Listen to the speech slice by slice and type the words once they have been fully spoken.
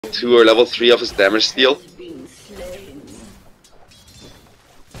2 or level 3 of his damage steal.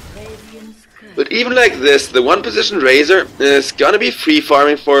 But even like this, the 1-position Razor is gonna be free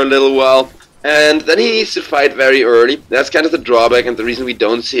farming for a little while. And then he needs to fight very early. That's kind of the drawback and the reason we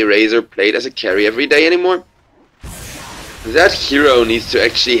don't see Razor played as a carry every day anymore. That hero needs to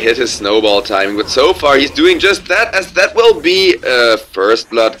actually hit his snowball timing, but so far he's doing just that, as that will be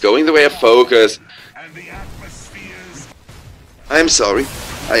First Blood going the way of Focus. I'm sorry,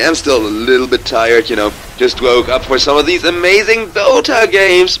 I am still a little bit tired, you know, just woke up for some of these amazing Dota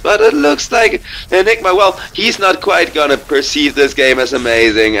games, but it looks like Enigma, well, he's not quite gonna perceive this game as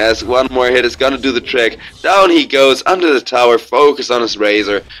amazing, as one more hit is gonna do the trick. Down he goes, under the tower, Focus on his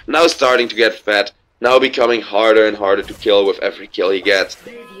Razor, now starting to get fat. Now becoming harder and harder to kill with every kill he gets.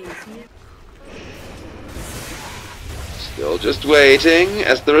 Still just waiting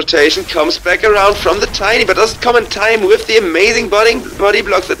as the rotation comes back around from the Tiny, but doesn't come in time with the amazing body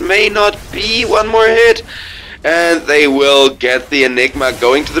blocks. That may not be one more hit. And they will get the Enigma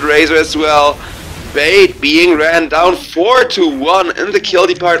going to the Razor as well. Bait being ran down 4-1 in the kill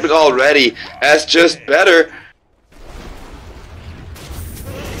department already, as JUSTBETTER.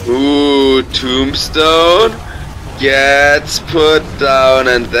 Ooh, Tombstone gets put down,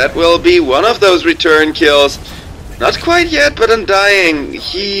 and that will be one of those return kills. Not quite yet, but Undying,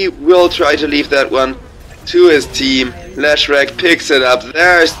 he will try to leave that one to his team. Lashrak picks it up,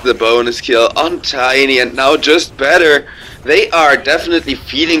 there's the bonus kill on Tiny, and now JUSTBETTER. They are definitely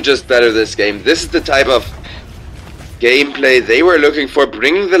feeling JUSTBETTER this game. This is the type of gameplay they were looking for,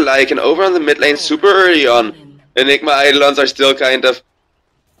 bringing the Lycan over on the mid lane super early on. Enigma Eidolons are still kind of...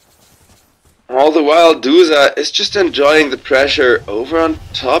 All the while, Duza is just enjoying the pressure over on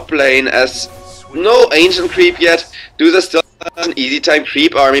top lane, as no ancient creep yet. Duza still has an easy time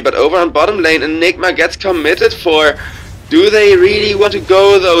creep army, but over on bottom lane, Enigma gets committed for. Do they really want to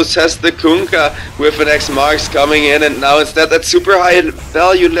go though, says the Kunkka, with an X marks coming in, and now instead that super high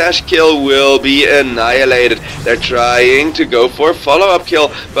value lash kill will be annihilated. They're trying to go for a follow-up kill,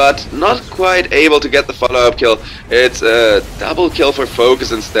 but not quite able to get the follow-up kill. It's a double kill for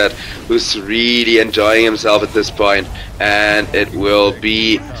Focus instead, who's really enjoying himself at this point. And it will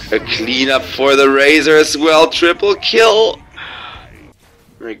be a cleanup for the Razor as well, triple kill.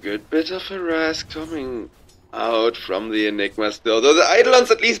 A good bit of harass coming out from the Enigma still. Though the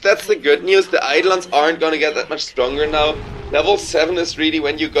Eidolons, at least that's the good news, the Eidolons aren't gonna get that much stronger now. Level 7 is really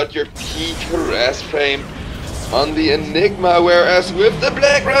when you got your peak harass frame on the Enigma, whereas with the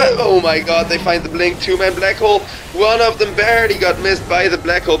Black Rod, oh my god, they find the Blink 2-man Black Hole. One of them barely got missed by the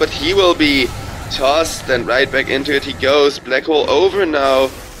Black Hole, but he will be tossed and right back into it he goes. Black Hole over now,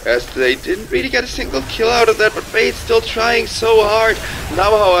 as they didn't really get a single kill out of that, but Bait's still trying so hard.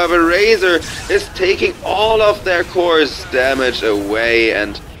 Now, however, Razor is taking all of their core's damage away,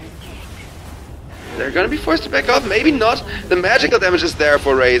 and they're gonna be forced to back off. Maybe not. The magical damage is there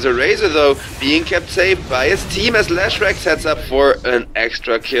for Razor. Razor, though, being kept safe by his team as Lashrak sets up for an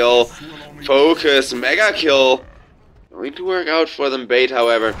extra kill. Focus, mega kill. Going to work out for them. Bait,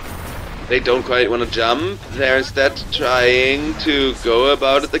 however, they don't quite want to jump. They're instead trying to go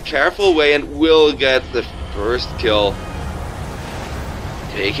about it the careful way and will get the first kill.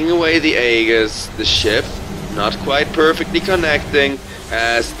 Taking away the Aegis, the ship not quite perfectly connecting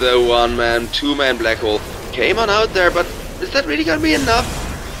as the 1-man, 2-man Black Hole came on out there, but is that really gonna be enough?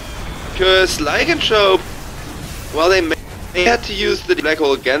 Because Lycanthrope, while they may have to use the Black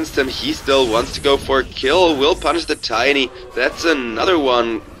Hole against him, he still wants to go for a kill, will punish the Tiny. That's another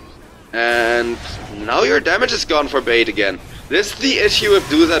one. And now your damage is gone for Bait again. This is the issue with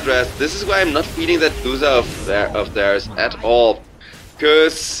Duza Dress. This is why I'm not feeling that Duza of theirs at all.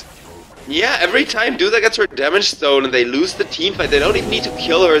 Because, yeah, every time Duza gets her damage stolen, they lose the team fight. They don't even need to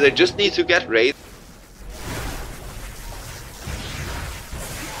kill her, they just need to get raised.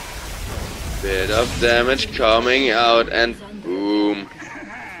 Bit of damage coming out, and boom.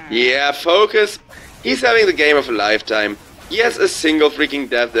 Yeah, Focus, he's having the game of a lifetime. He has a single freaking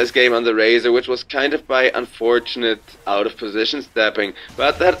death this game on the Razor, which was kind of by unfortunate out of position stepping,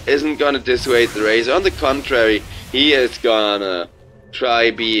 but that isn't gonna dissuade the Razor. On the contrary, he is gonna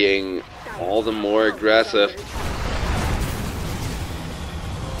try being all the more aggressive.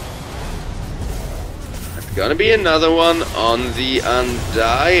 It's gonna be another one on the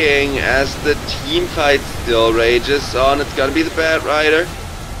Undying as the team fight still rages on. It's gonna be the Bad Rider.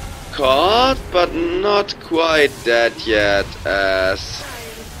 Caught, but not quite dead yet, as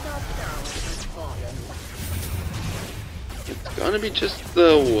it's gonna be just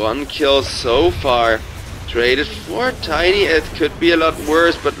the one kill so far. traded for Tiny. It could be a lot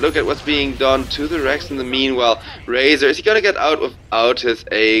worse, but look at what's being done to the Rex in the meanwhile. Razor, is he gonna get out without his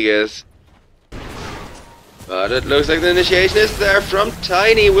Aegis? But it looks like the initiation is there from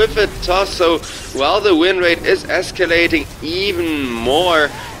Tiny with a toss, so while the win rate is escalating even more,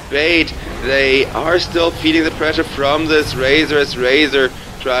 Bait, they are still feeling the pressure from this Razor as Razor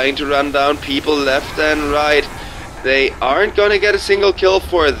trying to run down people left and right. They aren't gonna get a single kill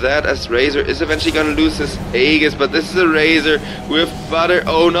for that, as Razor is eventually gonna lose his Aegis, but this is a Razor with butter.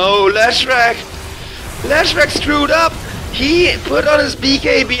 Oh no, Leshrac! Leshrac screwed up! He put on his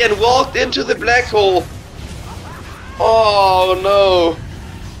BKB and walked into the black hole. Oh no.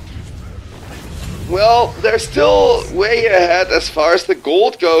 Well, they're still way ahead as far as the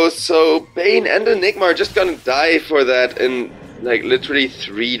gold goes, so Bane and Enigma are just gonna die for that in like literally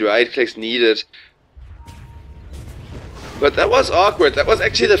 3 right clicks needed. But that was awkward. That was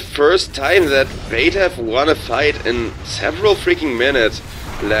actually the first time that Bait have won a fight in several freaking minutes.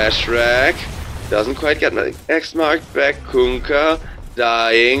 Leshrac doesn't quite get my X marked back. Kunkka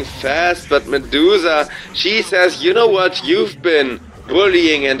dying fast, but Medusa, she says, you know what, you've been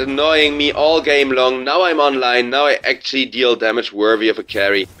bullying and annoying me all game long. Now I'm online. Now I actually deal damage worthy of a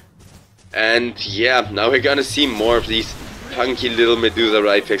carry. And yeah, now we're gonna see more of these funky little Medusa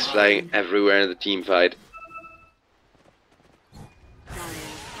right clicks flying everywhere in the team fight.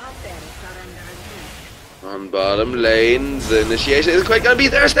 On bottom lane, the initiation isn't quite gonna be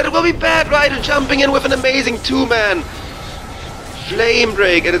there. Instead it will be Batrider jumping in with an amazing 2-man flame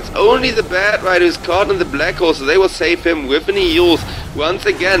break, and it's only the Batrider who's caught in the black hole, so they will save him with an Eul's. Once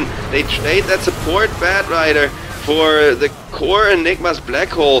again, they trade that support Batrider for the core Enigma's black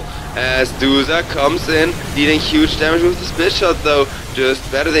hole, as Duza comes in, dealing huge damage with the split shot though.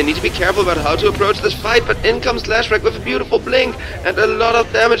 Just better, they need to be careful about how to approach this fight, but in comes Leshrac with a beautiful blink and a lot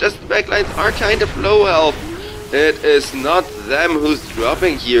of damage as the backlines are kind of low health. It is not them who's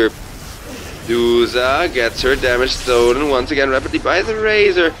dropping here. Duza gets her damage stolen once again rapidly by the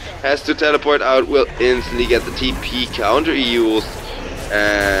Razor, has to teleport out, will instantly get the TP counter used.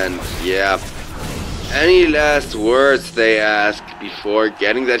 And yeah, any last words, they ask, before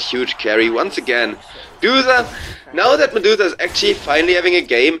getting that huge carry once again. Duza, now that Medusa is actually finally having a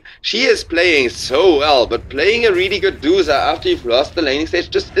game, she is playing so well, but playing a really good Duza after you've lost the laning stage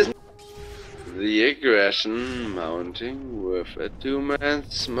just isn't. The aggression mounting with a 2-man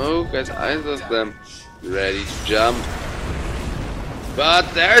smoke as either of them ready to jump.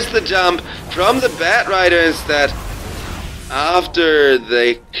 But there's the jump from the Batrider instead, after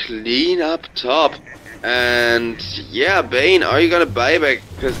they clean up top. And yeah, Bane, are you gonna buyback?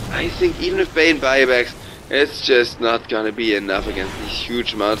 Because I think even if Bane buybacks, it's just not gonna be enough against these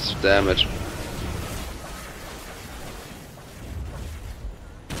huge amounts of damage.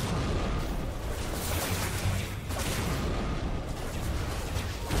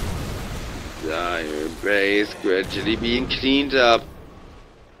 Dire base gradually being cleaned up.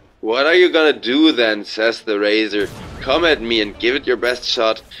 What are you gonna do then, says the Razor. Come at me and give it your best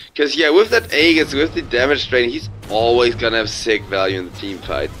shot. Cause yeah, with that Aegis, with the damage drain, he's always gonna have sick value in the team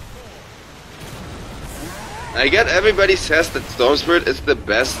fight. I get everybody says that Storm Spirit is the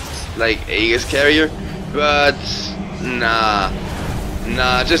best, like, Aegis carrier, but nah,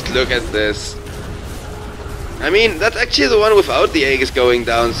 just look at this. I mean, that's actually the one without the Aegis going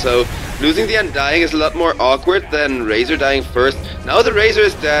down, so losing the Undying is a lot more awkward than Razor dying first. Now the Razor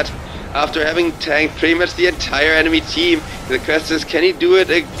is dead, after having tanked pretty much the entire enemy team. The question is, can he do it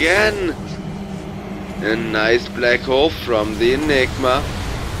again? A nice black hole from the Enigma.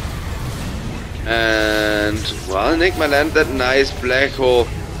 And while Enigma lands that nice black hole,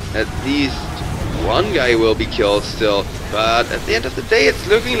 at least one guy will be killed still. But at the end of the day, it's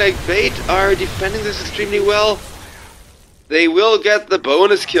looking like Bait are defending this extremely well. They will get the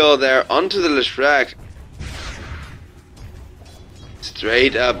bonus kill there onto the Leshrac.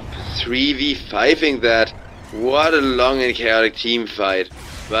 Straight up 3v5ing that. What a long and chaotic team fight.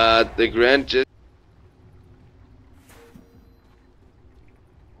 But the Grand just...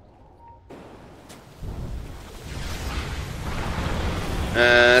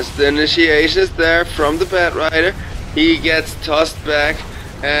 As the initiation is there from the Batrider, he gets tossed back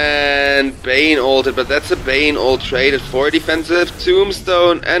and Bane ulted, but that's a Bane ult traded for a defensive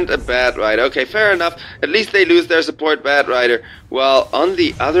Tombstone and a Batrider. Okay, fair enough. At least they lose their support Batrider. While on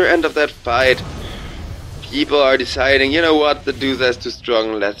the other end of that fight, people are deciding, you know what, the Duza is too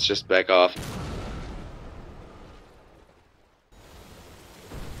strong, let's just back off.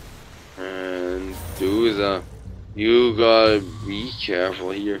 And Duza, you gotta be careful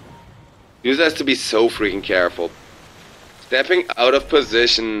here. Duza has to be so freaking careful. Stepping out of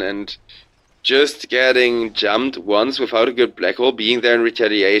position, and just getting jumped once without a good black hole, being there in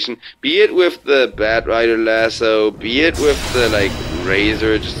retaliation, be it with the Bad Rider lasso, be it with the like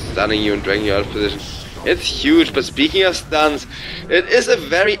razor just stunning you and dragging you out of position. It's huge. But speaking of stuns, it is a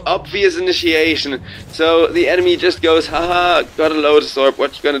very obvious initiation, so the enemy just goes, haha, got a Lotus Orb,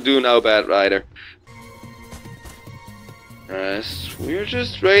 what you gonna do now, Bad Rider? We're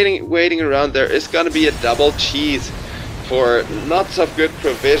just waiting around. There is gonna be a double cheese for lots of good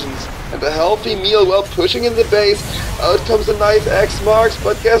provisions and a healthy meal while pushing in the base. Out comes a nice X marks,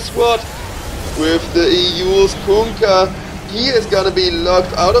 but guess what? With the EU's Kunkka, he is gonna be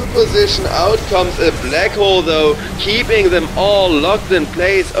locked out of position. Out comes a black hole though, keeping them all locked in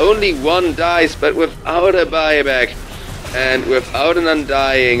place. Only one dies, but without a buyback and without an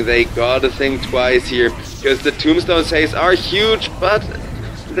undying, they gotta think twice here, because the tombstone saves are huge, but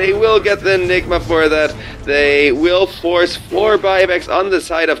they will get the Enigma for that. They will force 4 buybacks on the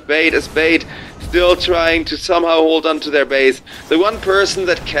side of Bait, as Bait still trying to somehow hold on to their base. The one person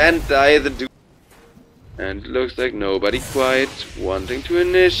that can't die, the dude. And looks like nobody quite wanting to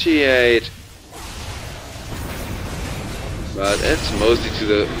initiate. But it's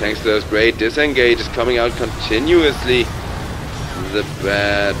mostly thanks to those great disengages coming out continuously. The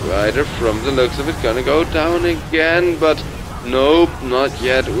Bad Rider, from the looks of it, gonna go down again, but nope, not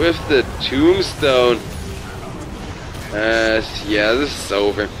yet with the tombstone. Yeah, this is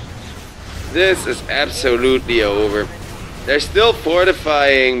over. This is absolutely over. They're still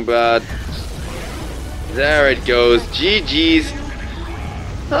fortifying, but there it goes. GG's.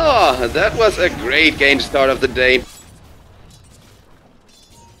 Oh, that was a great game to start off the day.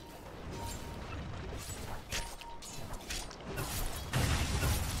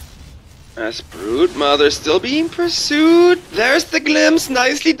 As Broodmother still being pursued. There's the glimpse.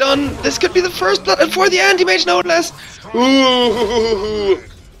 Nicely done. This could be the first blood, and for the anti-mage no less. Ooh.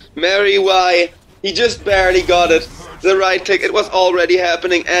 Mary Y. He just barely got it. The right click, it was already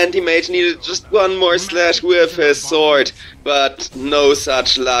happening. Anti-mage needed just one more slash with his sword. But no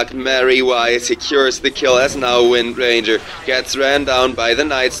such luck. Mary Y secures the kill as now Wind Ranger gets ran down by the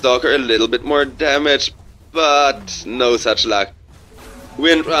Night Stalker. A little bit more damage, but no such luck.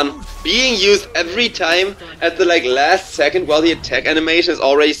 Wind Run being used every time at the last second while the attack animation has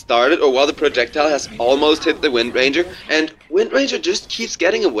already started or while the projectile has almost hit the Wind Ranger, and Wind Ranger just keeps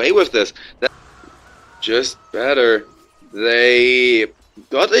getting away with this. That's just better. They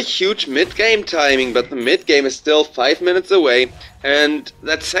got a huge mid-game timing, but the mid-game is still 5 minutes away, and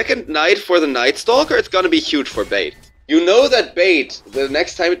that second night for the Night Stalker, it's gonna be huge for Bait. You know that Bait, the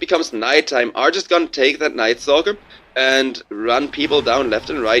next time it becomes nighttime, are just gonna take that Night Stalker and run people down left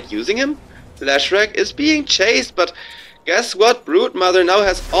and right using him. Lashrak is being chased, but guess what? Broodmother now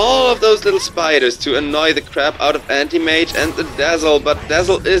has all of those little spiders to annoy the crap out of Anti-Mage and the Dazzle, but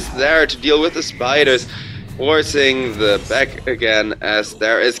Dazzle is there to deal with the spiders, forcing the back again as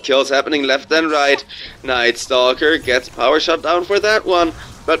there is kills happening left and right. Night Stalker gets power shut down for that one,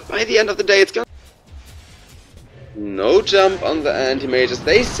 but by the end of the day it's gonna... No jump on the anti-mages.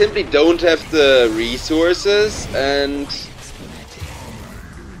 They simply don't have the resources, and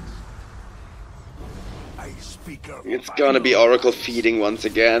it's gonna be Oracle feeding once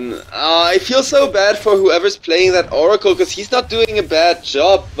again. I feel so bad for whoever's playing that Oracle, because he's not doing a bad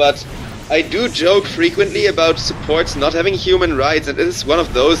job, but I do joke frequently about supports not having human rights, and this is one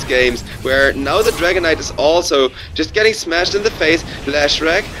of those games where now the Dragon Knight is also just getting smashed in the face.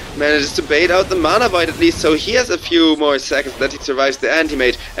 Lashrak manages to bait out the Mana Void at least, so he has a few more seconds that he survives the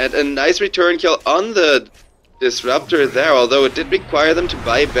Anti-Mage, and a nice return kill on the Disruptor there, although it did require them to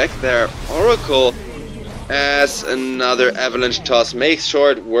buy back their Oracle, as another Avalanche Toss makes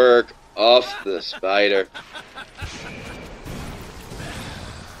short work of the Spider.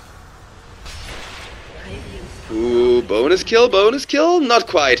 Ooh, bonus kill? Not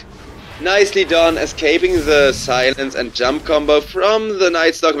quite. Nicely done, escaping the silence and jump combo from the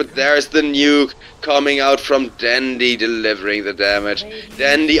Night Stalker, but there's the nuke coming out from Dendi, delivering the damage.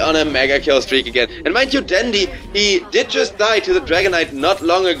 Dendi on a mega kill streak again. And mind you, Dendi, he did just die to the Dragon Knight not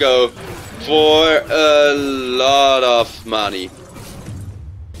long ago for a lot of money.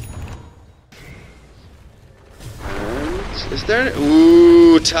 Is there...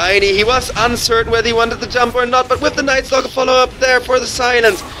 Ooh, Tiny. He was uncertain whether he wanted the jump or not, but with the Night Stalker follow-up there for the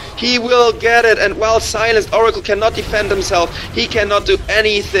silence, he will get it. And while silenced, Oracle cannot defend himself. He cannot do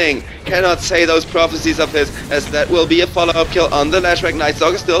anything. Cannot say those prophecies of his, as that will be a follow-up kill on the Lashrak. Night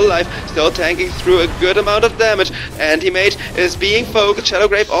Stalker still alive, still tanking through a good amount of damage. Anti-Mage is being focused.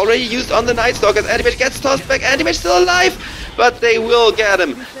 Shadowgrave already used on the Night Stalker. Anti-Mage gets tossed back. Anti-Mage still alive, but they will get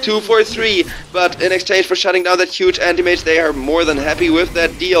him. 2 for 3, but in exchange for shutting down that huge anti-mage, they are more than happy with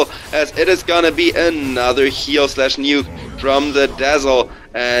that deal, as it is gonna be another heal slash nuke from the Dazzle,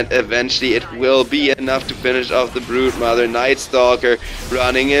 and eventually it will be enough to finish off the Broodmother. Night Stalker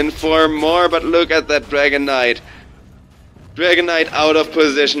running in for more, but look at that Dragon Knight. Dragon Knight out of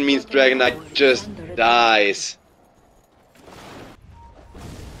position means Dragon Knight just dies.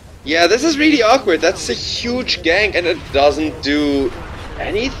 Yeah, this is really awkward. That's a huge gank and it doesn't do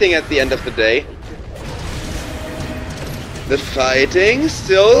anything at the end of the day. The fighting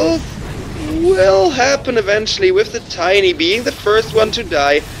still will happen eventually, with the Tiny being the first one to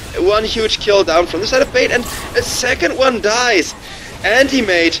die. One huge kill down from the side of Bait, and a second one dies.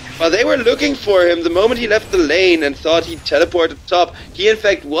 Anti-Mage, while they were looking for him the moment he left the lane and thought he teleported top, he in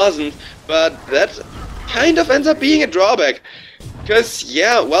fact wasn't, but that kind of ends up being a drawback. Because,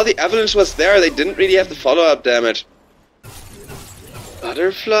 yeah, while the Avalanche was there, they didn't really have the follow-up damage.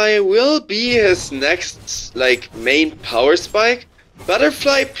 Butterfly will be his next, like, main power spike.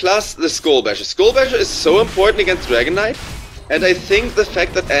 Butterfly plus the Skull Basher. Skull Basher is so important against Dragon Knight, and I think the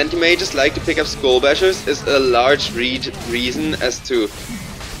fact that anti-mages like to pick up Skull Bashers is a large reason as to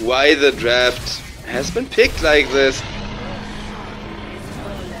why the draft has been picked like this.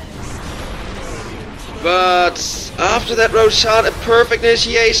 But after that Roshan, a perfect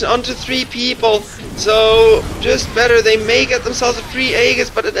initiation onto 3 people. So just better, they may get themselves a free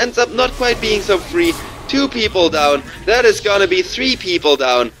Aegis, but it ends up not quite being so free. 2 people down. That is gonna be 3 people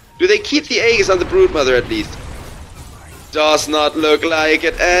down. Do they keep the Aegis on the Broodmother at least? Does not look like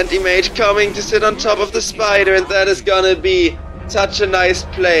it. Anti-Mage coming to sit on top of the Spider, and that is gonna be such a nice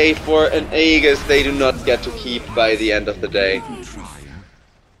play for an Aegis they do not get to keep by the end of the day.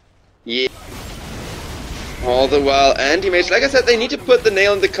 Yeah. All the while, Anti-Mage, like I said, they need to put the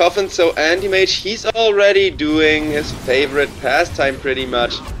nail in the coffin, so Anti-Mage, he's already doing his favorite pastime pretty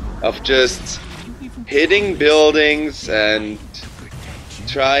much, of just hitting buildings and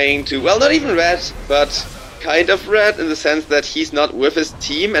trying to, well, not even red, but kind of red in the sense that he's not with his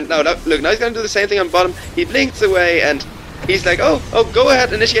team. And now, look, now he's gonna do the same thing on bottom. He blinks away and he's like, oh, go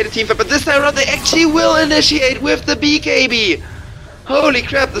ahead, initiate a team fight. But this time around, they actually will initiate with the BKB. Holy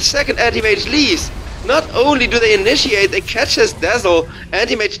crap, the second anti-mage leaves. Not only do they initiate, they catch his Dazzle.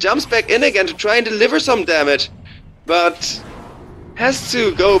 Anti-mage jumps back in again to try and deliver some damage, but has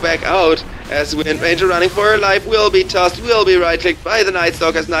to go back out as Wind Ranger, running for her life, will be tossed, will be right-clicked by the Night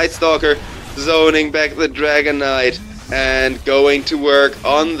Stalker as Night Stalker zoning back the Dragon Knight and going to work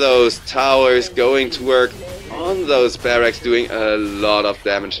on those towers, going to work on those barracks, doing a lot of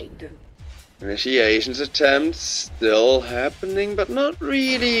damage. Initiations attempts still happening, but not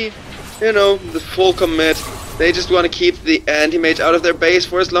really, you know, the full commit. They just want to keep the anti-mage out of their base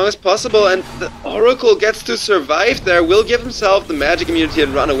for as long as possible, and the Oracle gets to survive there, will give himself the magic immunity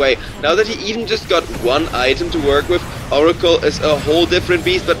and run away. Now that he even just got one item to work with, Oracle is a whole different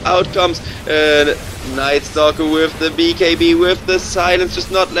beast, but out comes Night Stalker with the BKB, with the silence, just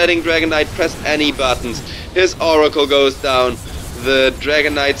not letting Dragon Knight press any buttons. His Oracle goes down. The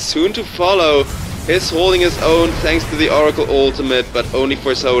Dragon Knight soon to follow. He's holding his own thanks to the Oracle ultimate, but only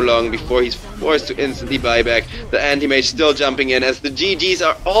for so long before he's forced to instantly buy back. The anti-mage still jumping in as the GGs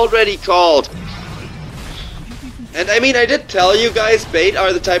are already called. And I mean, I did tell you guys, Bait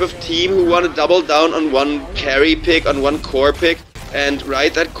are the type of team who want to double down on one carry pick, on one core pick, and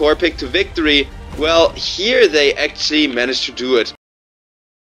ride that core pick to victory. Well, here they actually managed to do it.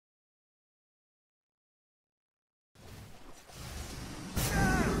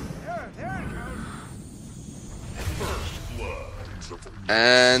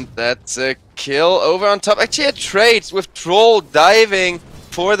 And that's a kill over on top. Actually a trade with Troll diving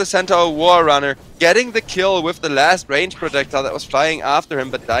for the Centaur War Runner, getting the kill with the last range projectile that was flying after him,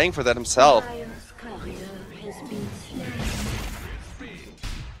 but dying for that himself.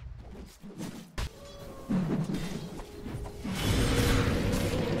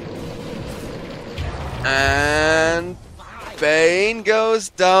 And Bane goes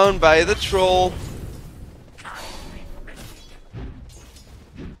down by the Troll.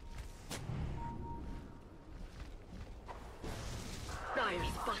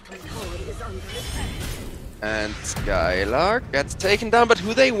 And Skylark gets taken down, but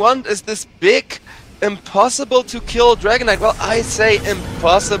who they want is this big, impossible to kill Dragon Knight. Well, I say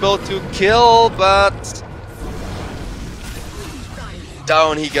impossible to kill, but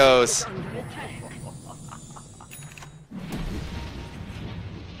down he goes.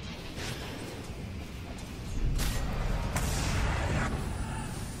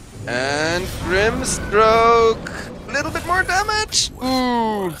 And Grimstroke, a little bit more damage.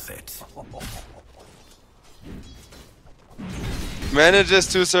 Ooh. Manages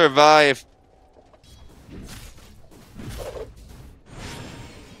to survive.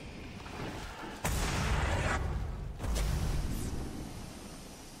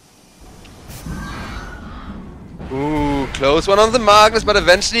 Ooh, close one on the Magnus, but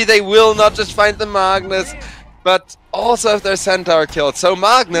eventually they will not just find the Magnus, but also have their Centaur killed. So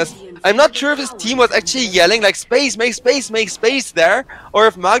Magnus, I'm not sure if his team was actually yelling like space, make space there, or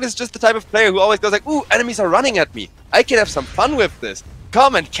if Magnus is just the type of player who always goes like, ooh, enemies are running at me. I can have some fun with this.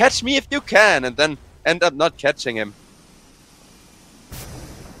 Come and catch me if you can, and then end up not catching him.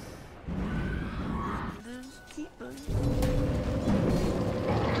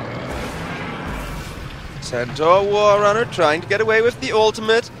 Centaur Warrunner trying to get away with the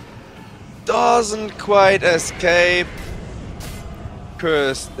ultimate. Doesn't quite escape.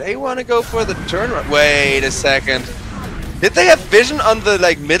 Because they want to go for the turnaround. Wait a second. Did they have vision on the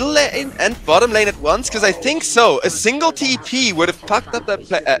middle lane and bottom lane at once? Because I think so. A single TP would have fucked up that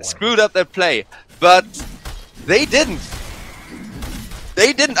play, screwed up their play. But they didn't.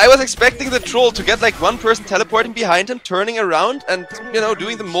 They didn't. I was expecting the troll to get one person teleporting behind him, turning around and,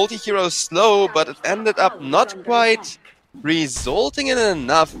 doing the multi-hero slow, but it ended up not quite resulting in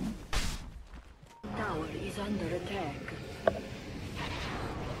enough. Tower is under attack.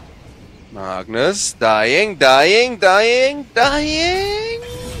 Magnus, dying.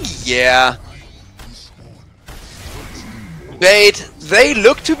 Yeah. Wait, they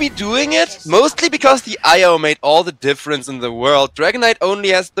look to be doing it, mostly because the IO made all the difference in the world. Dragon Knight only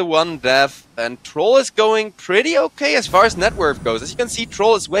has the one death, and Troll is going pretty okay as far as net worth goes. As you can see,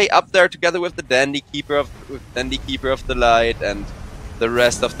 Troll is way up there together with the Dendi Keeper of the Light and the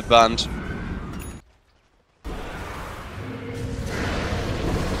rest of the bunch.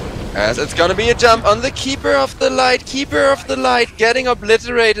 As it's gonna be a jump on the Keeper of the Light getting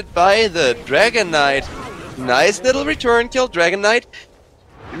obliterated by the Dragon Knight. Nice little return kill, Dragon Knight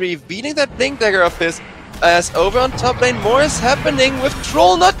beating that Blink Dagger of his. As over on top lane, more is happening with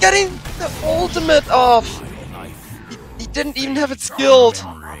Troll not getting the ultimate off. He didn't even have it skilled.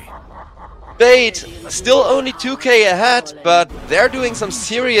 Bait, still only 2k ahead, but they're doing some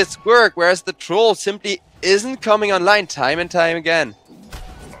serious work, whereas the Troll simply isn't coming online time and time again.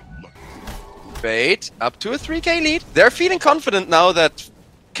 Bait, up to a 3k lead. They're feeling confident now that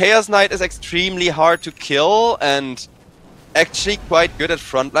Chaos Knight is extremely hard to kill and actually quite good at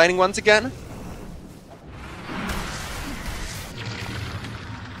frontlining once again.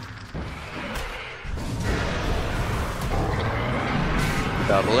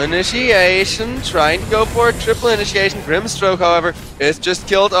 Double initiation, trying to go for a triple initiation. Grimstroke, however, is just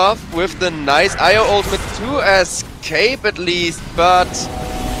killed off with the nice IO ultimate to escape at least, but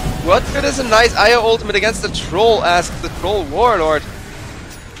what good is a nice IO ultimate against the Troll, asks the Troll Warlord.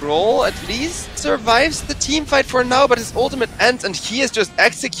 Troll at least survives the team fight for now, but his ultimate ends and he is just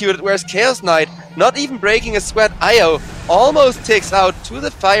executed, whereas Chaos Knight, not even breaking a sweat, IO almost takes out to the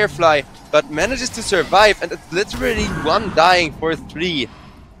Firefly, but manages to survive, and it's literally one dying for 3.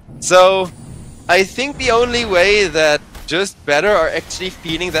 So, I think the only way that JUSTBETTER are actually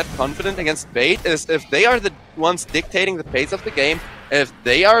feeling that confident against Bait is if they are the ones dictating the pace of the game, if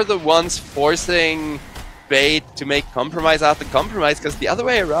they are the ones forcing Bait to make compromise after compromise, because the other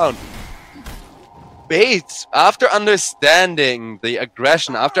way around, Bait, after understanding the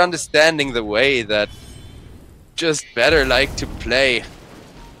aggression, after understanding the way that JUSTBETTER like to play,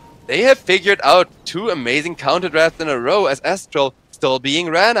 they have figured out 2 amazing counter drafts in a row, as Astral still being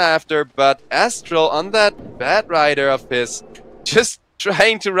ran after, but Astral on that Bat Rider of his, just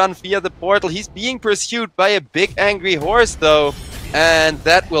trying to run via the portal. He's being pursued by a big angry horse though, and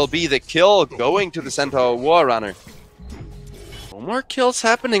that will be the kill going to the Centaur Warrunner. No more kills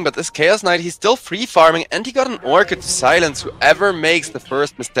happening, but this Chaos Knight, he's still free farming, and he got an Orchid to silence whoever makes the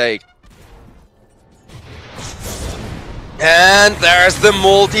first mistake. And there's the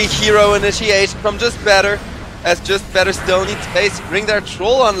multi-hero initiation from JUSTBETTER, as JUSTBETTER still needs space to bring their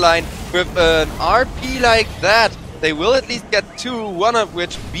Troll online. With an RP like that, they will at least get 2, one of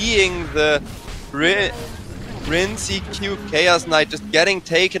which being the CQ Chaos Knight just getting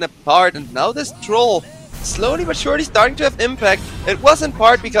taken apart, and now this Troll slowly but surely starting to have impact. It was in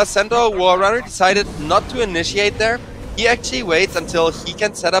part because Centaur Warrunner decided not to initiate there. He actually waits until he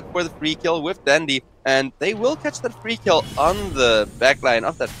can set up for the free kill with Dendi, and they will catch that free kill on the backline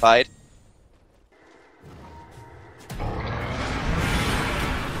of that fight.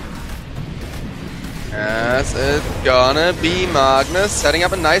 As it's gonna be Magnus setting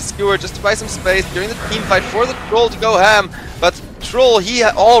up a nice skewer just to buy some space during the team fight for the Troll to go ham. But Troll, he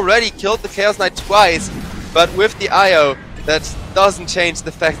already killed the Chaos Knight twice, but with the IO, that doesn't change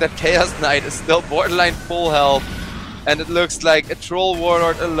the fact that Chaos Knight is still borderline full health. and it looks like a Troll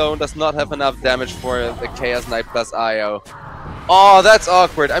Warlord alone does not have enough damage for the Chaos Knight plus IO. Oh, that's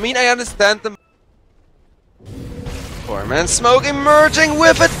awkward. I mean, I understand the 4-man smoke emerging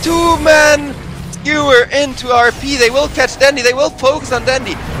with a 2-man skewer into RP. They will catch Dendi. They will focus on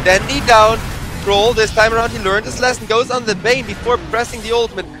Dendi. Dendi down. Troll this time around, he learned his lesson. Goes on the Bane before pressing the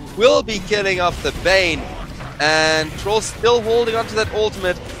ultimate. Will be killing off the Bane. And Troll still holding onto that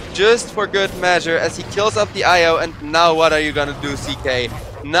ultimate just for good measure as he kills off the IO. And now what are you gonna do, CK?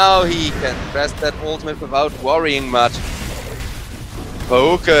 Now he can press that ultimate without worrying much.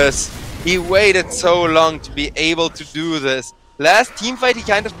 Focus. He waited so long to be able to do this. Last teamfight he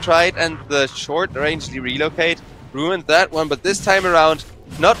kind of tried, and the short range relocate ruined that one, but this time around,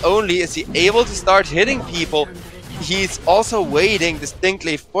 not only is he able to start hitting people, he's also waiting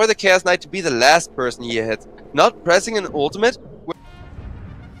distinctly for the Chaos Knight to be the last person he hits. Not pressing an ultimate,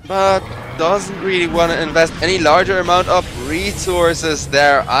 but doesn't really want to invest any larger amount of resources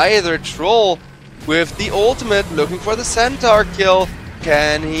there either. Troll with the ultimate looking for the Centaur kill.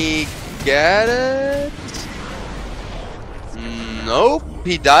 Can he get it? Nope.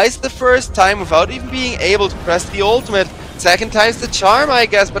 He dies the first time without even being able to press the ultimate. Second time's the charm, I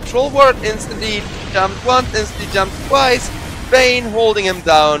guess, but Troll Warlord instantly jumped once, instantly jumped twice. Bane holding him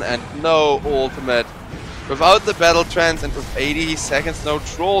down and no ultimate. Without the battle trance and with 80 seconds no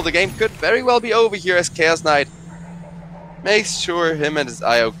Troll, the game could very well be over here as Chaos Knight makes sure him and his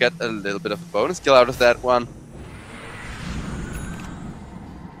IO get a little bit of a bonus kill out of that one.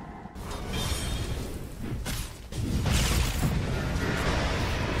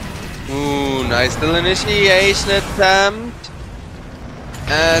 Ooh, nice little initiation attempt.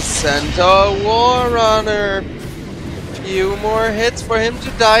 As Centaur Warrunner. Few more hits for him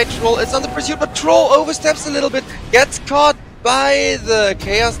to die. Troll is on the pursuit, but Troll oversteps a little bit. Gets caught by the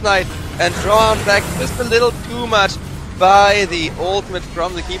Chaos Knight and drawn back just a little too much by the ultimate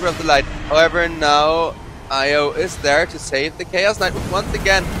from the Keeper of the Light. However, now IO is there to save the Chaos Knight with once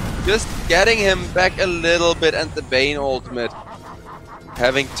again just getting him back a little bit, and the Bane ultimate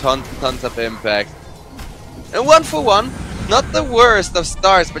having tons of impact. And 1 for 1, not the worst of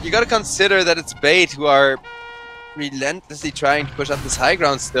starts, but you gotta consider that it's Bait who are relentlessly trying to push up this high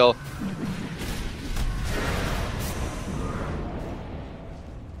ground still.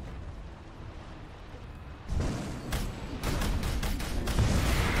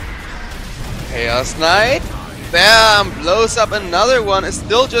 Chaos Knight, bam, blows up another one, is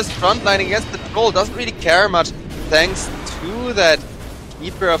still just frontlining against the Troll, doesn't really care much thanks to that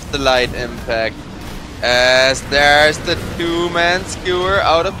Keeper of the Light impact. As there's the 2-man skewer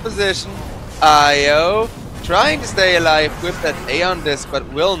out of position. IO trying to stay alive with that Aeon disc,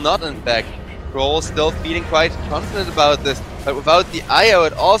 but will not in fact. Troll still feeling quite confident about this, but without the IO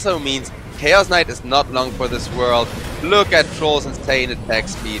it also means Chaos Knight is not long for this world. Look at Troll's insane attack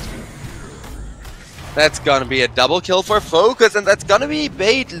speed. That's gonna be a double kill for Focus, and that's gonna be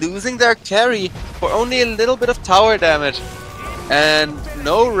Bait losing their carry for only a little bit of tower damage. And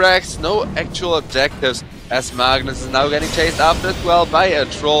no Rex, no actual objectives, as Magnus is now getting chased after as well by a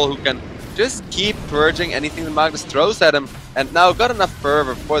Troll who can just keep purging anything that Magnus throws at him, and now got enough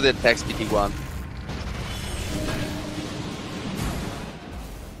fervor for the attack speed he won.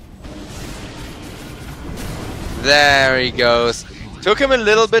 There he goes. Took him a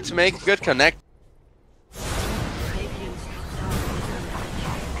little bit to make a good connect.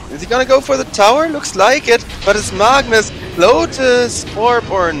 Is he gonna go for the tower? Looks like it, but it's Magnus. Lotus Orb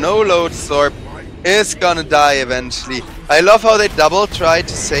or no Lotus Orb is gonna die eventually. I love how they double tried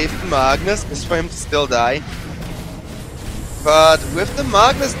to save Magnus just for him to still die. But with the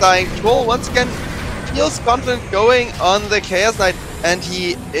Magnus dying, Troll once again feels confident going on the Chaos Knight, and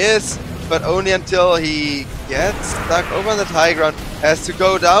he is, but only until he gets stuck over on that high ground. Has to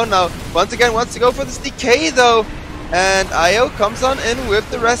go down now. Once again wants to go for this decay though. And IO comes on in with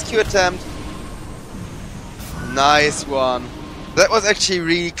the rescue attempt. Nice one. That was actually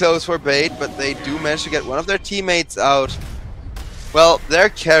really close for Bait, but they do manage to get one of their teammates out. Well, their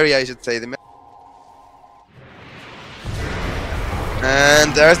carry, I should say.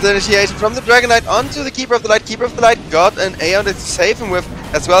 And there's the initiation from the Dragon Knight onto the Keeper of the Light. Keeper of the Light got an Aeon to save him with,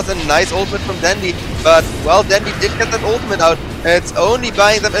 as well as a nice ultimate from Dendi. But, well, Dendi did get that ultimate out. It's only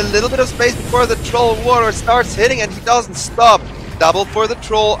buying them a little bit of space before the Troll Warlord starts hitting, and he doesn't stop. Double for the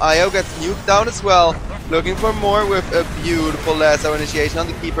Troll. IO gets nuked down as well. Looking for more with a beautiful lasso initiation on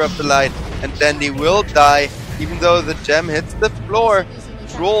the Keeper of the Light. And Dendi will die, even though the gem hits the floor.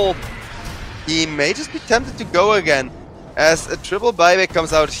 Troll, he may just be tempted to go again. As a triple buyback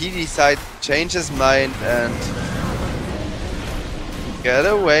comes out, he decides to change his mind and get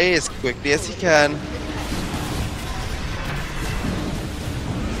away as quickly as he can.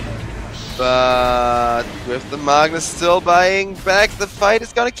 But with the Magnus still buying back, the fight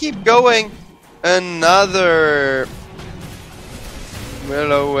is gonna keep going. Another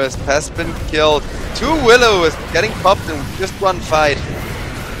Will-O-Wisp has been killed. 2 Will-O-Wisp getting popped in just one fight.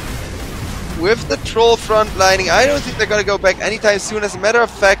 With the Troll frontlining, I don't think they're gonna go back anytime soon. As a matter of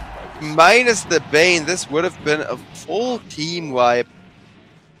fact, minus the Bane, this would have been a full team wipe.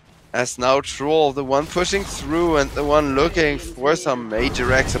 As now Troll, the one pushing through and the one looking for some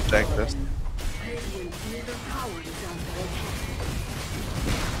major X objectives.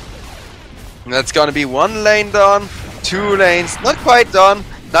 That's gonna be 1 lane done, 2 lanes, not quite done.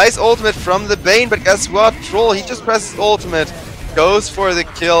 Nice ultimate from the Bane, but guess what? Troll, he just presses ultimate, goes for the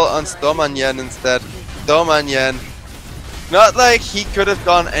kill on Stomanyen instead. Stomanyen, not like he could have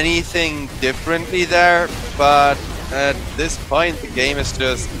done anything differently there, but at this point the game is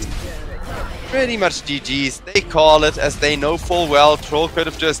just pretty much GG's. They call it, as they know full well Troll could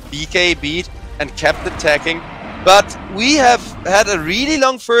have just BKB'd and kept attacking. But we have had a really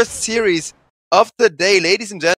long first series of the day, ladies and gentlemen.